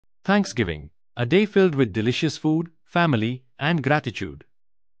Thanksgiving, a day filled with delicious food, family, and gratitude.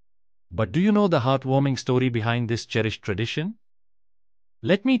 But do you know the heartwarming story behind this cherished tradition?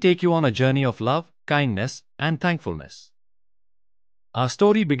 Let me take you on a journey of love, kindness, and thankfulness. Our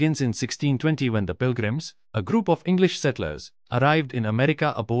story begins in 1620 when the Pilgrims, a group of English settlers, arrived in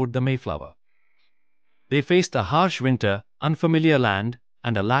America aboard the Mayflower. They faced a harsh winter, unfamiliar land,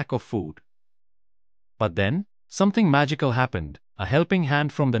 and a lack of food. But then, something magical happened, a helping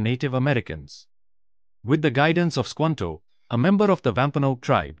hand from the Native Americans. With the guidance of Squanto, a member of the Wampanoag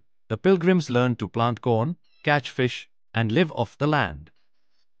tribe, the Pilgrims learned to plant corn, catch fish, and live off the land.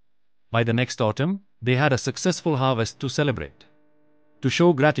 By the next autumn, they had a successful harvest to celebrate. To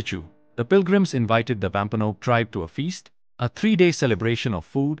show gratitude, the Pilgrims invited the Wampanoag tribe to a feast, a 3-day celebration of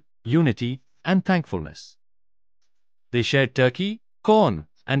food, unity, and thankfulness. They shared turkey, corn,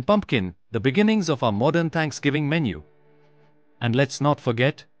 and pumpkin, the beginnings of our modern Thanksgiving menu. And let's not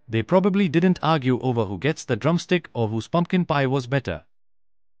forget, they probably didn't argue over who gets the drumstick or whose pumpkin pie was better.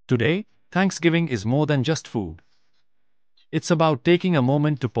 Today, Thanksgiving is more than just food. It's about taking a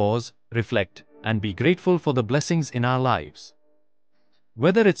moment to pause, reflect, and be grateful for the blessings in our lives.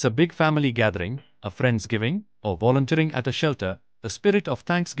 Whether it's a big family gathering, a friendsgiving, or volunteering at a shelter, the spirit of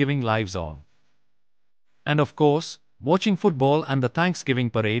Thanksgiving lives on. And of course, watching football and the Thanksgiving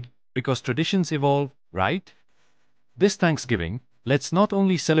parade, because traditions evolve, right? This Thanksgiving, let's not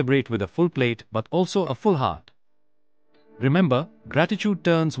only celebrate with a full plate but also a full heart. Remember, gratitude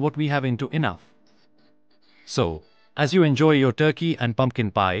turns what we have into enough. So, as you enjoy your turkey and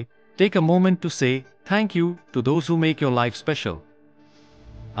pumpkin pie, take a moment to say thank you to those who make your life special.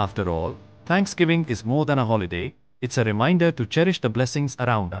 After all, Thanksgiving is more than a holiday, it's a reminder to cherish the blessings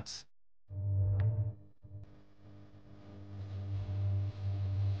around us.